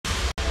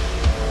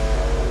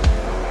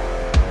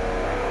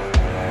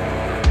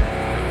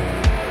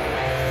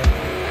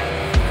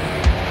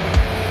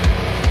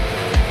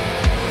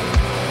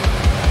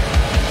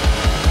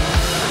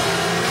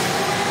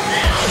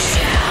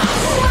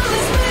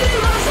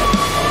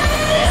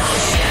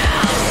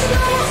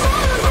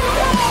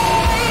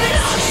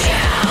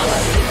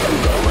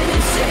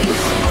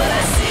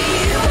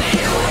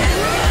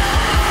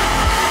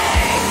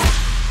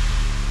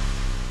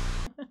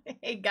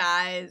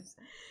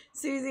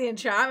Susie and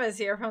Travis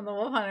here from the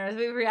Wolf Hunters.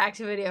 We have a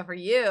reaction video for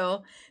you.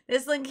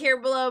 This link here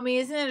below me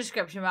is in the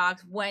description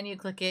box. When you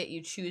click it,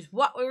 you choose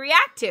what we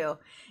react to.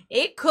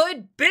 It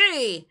could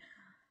be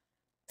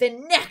the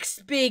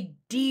next big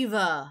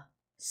diva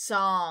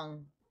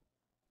song,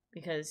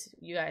 because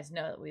you guys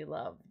know that we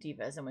love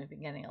divas and we've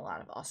been getting a lot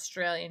of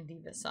Australian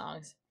diva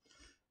songs.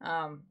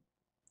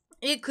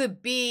 It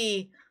could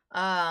be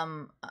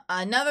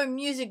another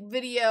music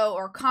video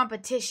or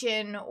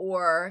competition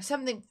or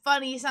something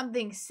funny,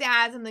 something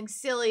sad, something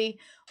silly,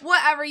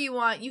 whatever you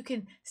want. You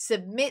can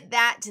submit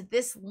that to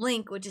this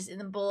link, which is in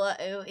the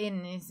below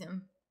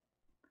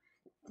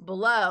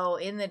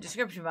in the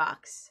description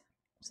box.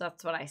 So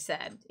that's what I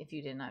said, if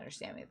you didn't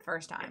understand me the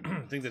first time.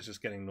 I think that's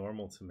just getting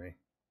normal to me.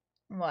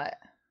 What?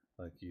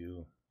 Like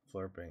you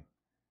flirting.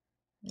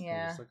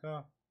 Yeah. Just like,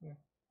 oh, yeah.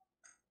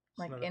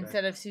 Like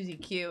instead of Susie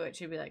Q, it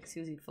should be like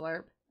Susie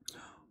Flirp.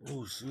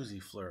 Ooh,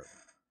 Susie Flirt.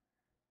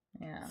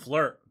 Yeah.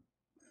 Flirt.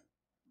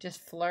 Just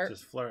flirt.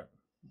 Just flirt.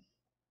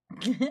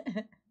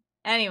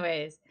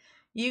 Anyways,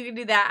 you can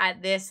do that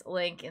at this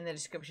link in the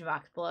description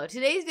box below.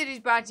 Today's video is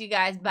brought to you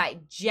guys by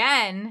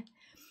Jen,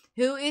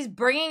 who is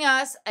bringing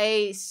us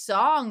a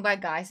song by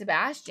Guy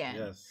Sebastian.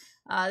 Yes.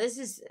 This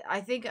is,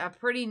 I think, a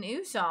pretty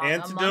new song.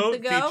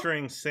 Antidote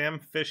featuring Sam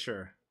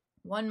Fischer.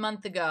 1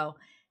 month ago.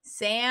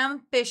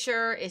 Sam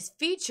Fischer is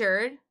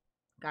featured.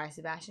 Guy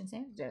Sebastian's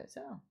Antidote.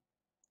 So,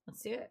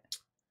 let's do it.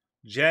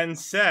 Jen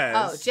says.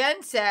 Oh,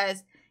 Jen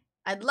says,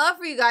 I'd love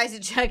for you guys to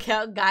check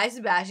out Guy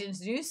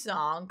Sebastian's new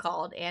song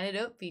called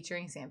Antidote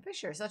featuring Sam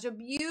Fischer. Such a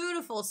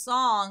beautiful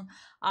song.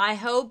 I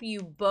hope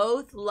you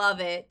both love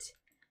it.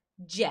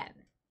 Jen.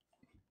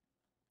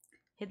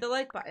 Hit the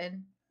like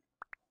button.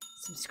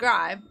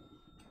 Subscribe.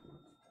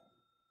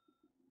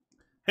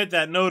 Hit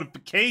that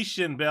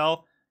notification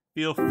bell.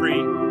 Feel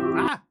free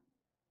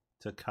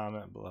to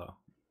comment below.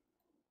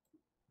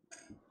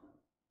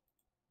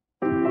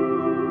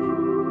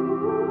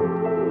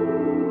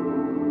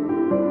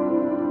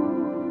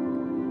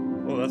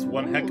 Oh, that's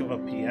one heck of a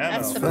piano.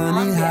 That's It's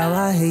funny how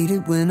I hate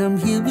it when I'm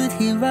here, but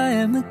here I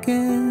am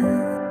again.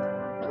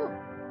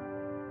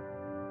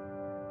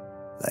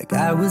 Like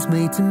I was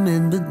made to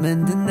mend, but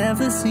mending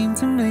never seemed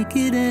to make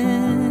it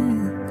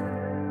end.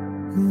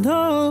 And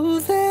oh,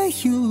 there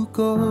you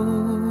go.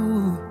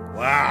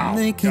 Wow.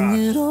 Making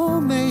it all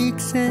make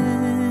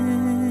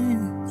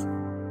sense.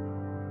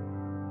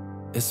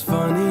 It's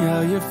funny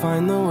how you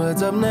find the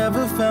words I've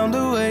never found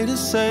a way to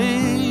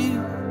say.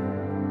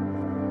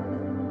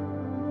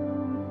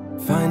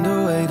 Find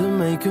a way to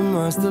make a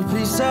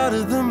masterpiece out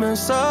of the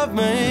mess I've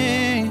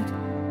made.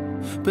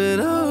 But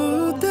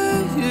oh,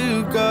 there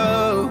you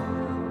go,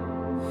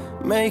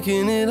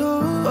 making it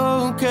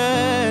all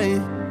okay.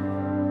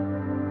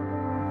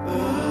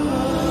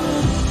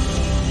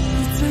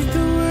 You take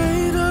the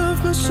weight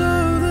off my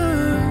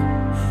shoulder.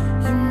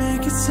 You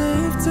make it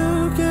safe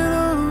to get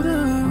older.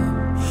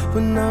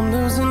 When I'm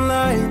losing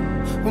light,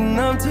 when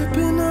I'm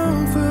tipping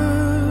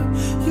over,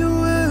 you're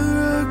where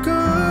I go.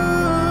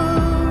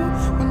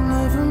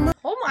 Whenever my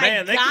Oh my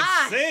Man, they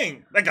gosh. can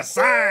sing. They can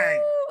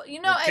sing.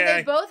 You know, Okay. and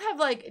they both have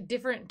like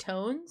different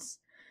tones.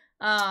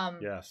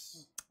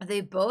 Yes.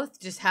 They both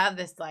just have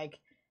this like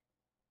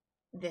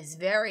this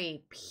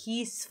very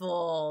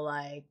peaceful,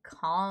 like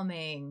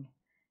calming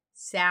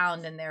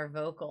sound in their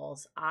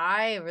vocals.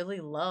 I really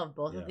love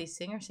both of these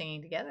singers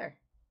singing together.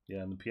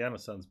 Yeah, and the piano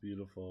sounds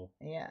beautiful.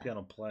 Yeah.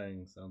 Piano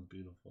playing sounds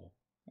beautiful.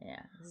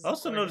 Yeah. I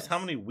also noticed how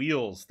many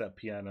wheels that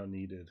piano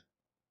needed.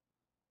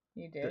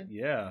 You did?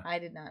 Yeah. I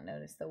did not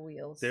notice the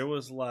wheels. There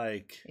was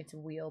like It's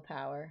wheel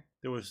power.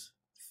 there was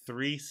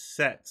 3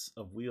 sets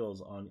of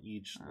wheels on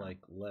each like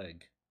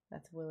leg.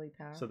 That's Willy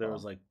power. So there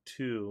was like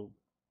 2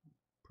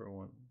 per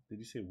one. Did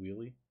you say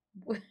wheelie?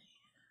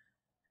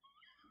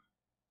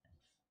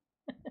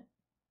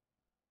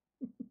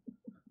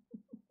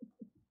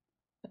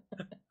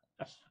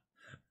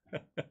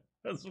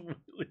 That's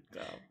really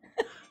dumb.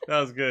 That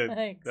was good.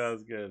 Thanks. That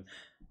was good.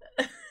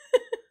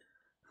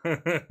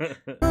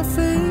 my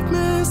fate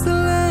missed the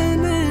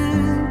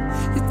landing.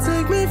 You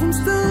take me from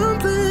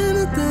stumbling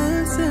to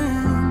dancing.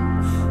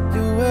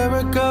 You're where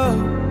I go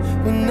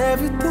when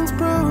everything's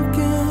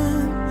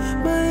broken.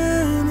 My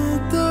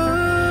antidote.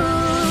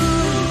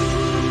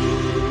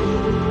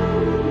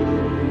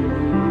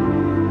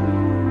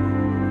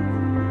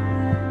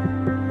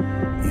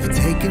 You've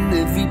taken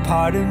every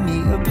part of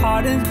me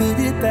apart and put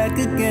it back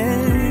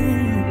again.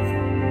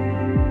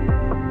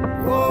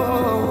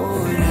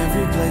 Whoa, in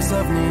every place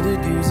I've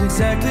needed you's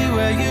exactly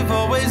where you've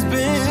always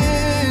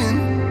been.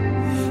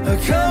 I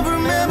can't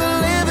remember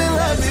living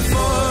life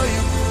before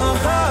you. Oh,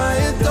 how I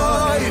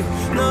adore you.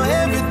 Now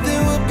everything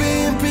would be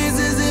in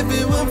pieces if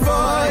it weren't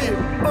for you.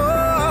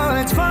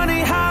 Oh, it's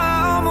funny how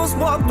I almost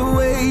walked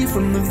away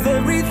from the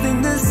very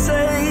thing that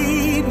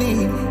saved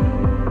me.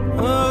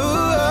 Oh,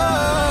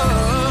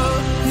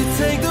 you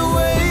take the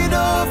weight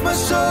off my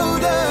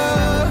shoulder.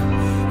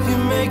 You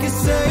make it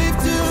safe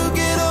to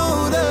get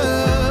older.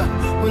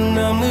 When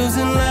I'm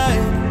losing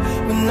light,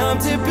 when I'm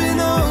tipping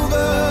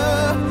over,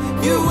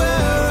 you're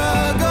where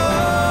I go.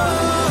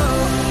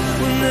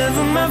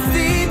 Whenever my feet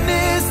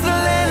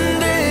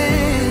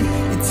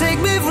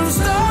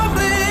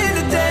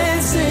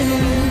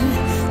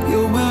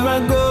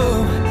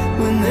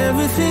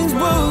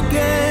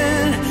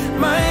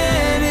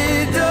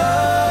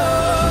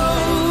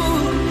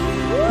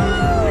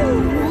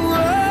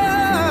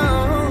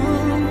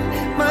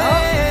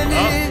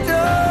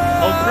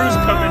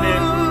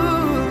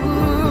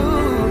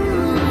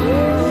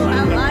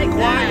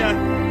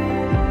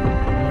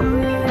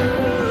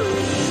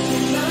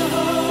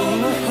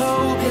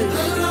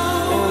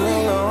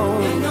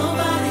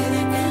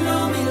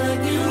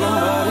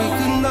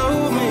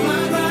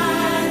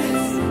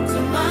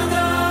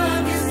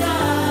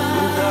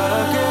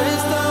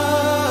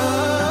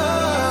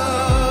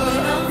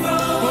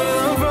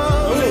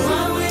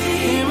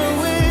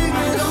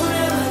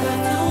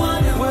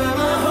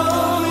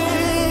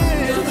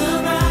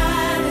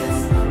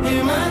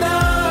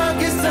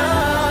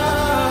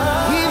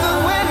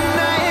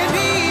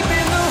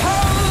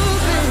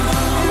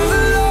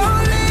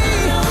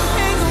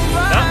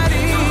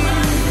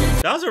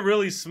was a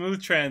really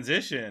smooth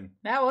transition.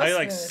 That was I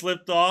like smooth.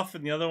 slipped off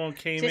and the other one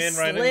came Just in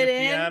right in the slid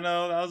in.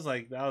 piano.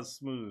 That was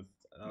smooth.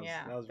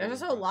 Yeah. That was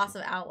There's really also lots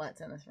impressive. of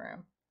outlets in this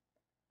room.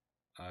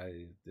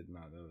 I did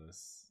not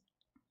notice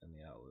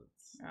any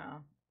outlets.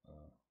 Oh.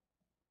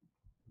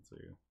 That's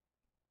weird.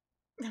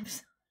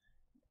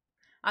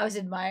 I was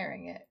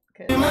admiring it.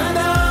 'Cause In my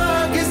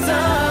darkest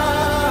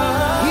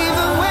hour,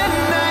 even when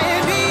I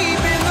am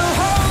deep in the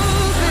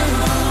hole, in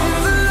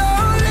the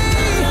lonely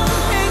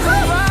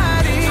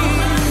anxiety,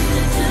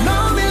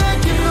 know me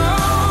like you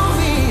know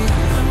me.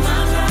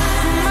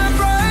 My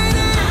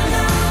brightest,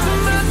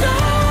 my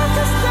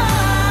darkest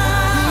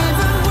hour,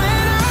 even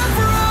when I'm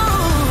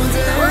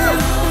frozen,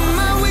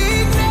 my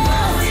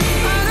weakness,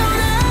 I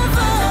don't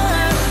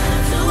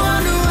ever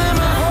wonder where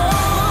my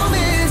home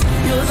is.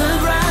 You're the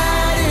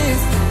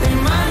brightest in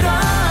my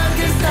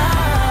darkest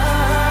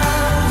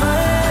hour, my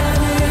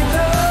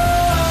antidote.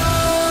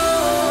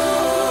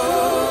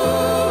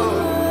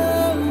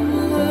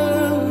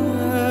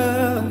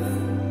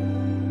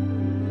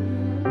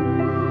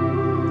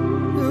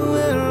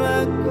 Where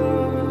I go.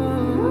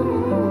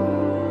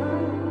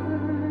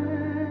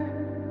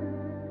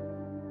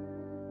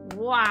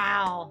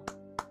 wow.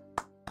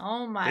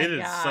 Oh my They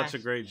did gosh. such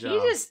a great job.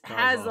 He just That was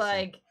has awesome.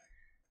 like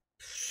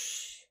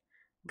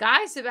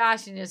Guy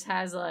Sebastian just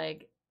has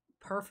like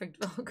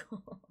perfect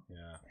vocal.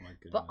 Yeah, my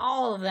goodness. But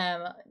all of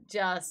them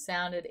just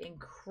sounded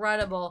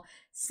incredible.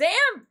 Sam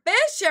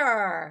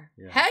Fischer!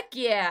 Yeah. Heck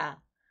yeah.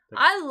 That-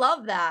 I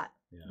love that.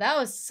 Yeah. That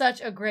was such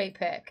a great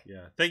pick.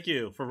 Yeah, thank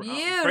you for bringing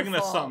Beautiful.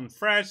 us something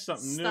fresh,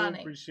 something Stunning. new.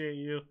 Appreciate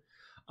you.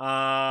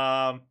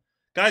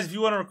 Guys, if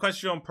you want to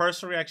request your own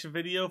personal reaction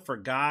video for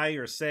Guy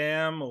or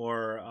Sam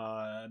or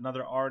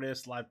another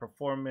artist, live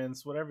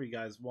performance, whatever you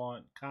guys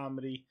want,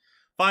 comedy,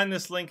 find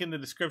this link in the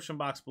description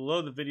box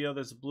below the video.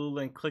 There's a blue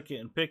link. Click it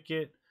and pick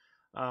it.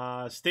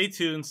 Stay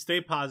tuned.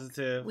 Stay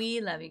positive. We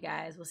love you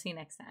guys. We'll see you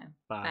next time.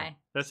 Bye. Bye.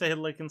 Did I say hit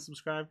like and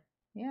subscribe?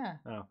 Yeah.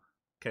 Oh,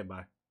 okay,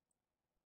 bye.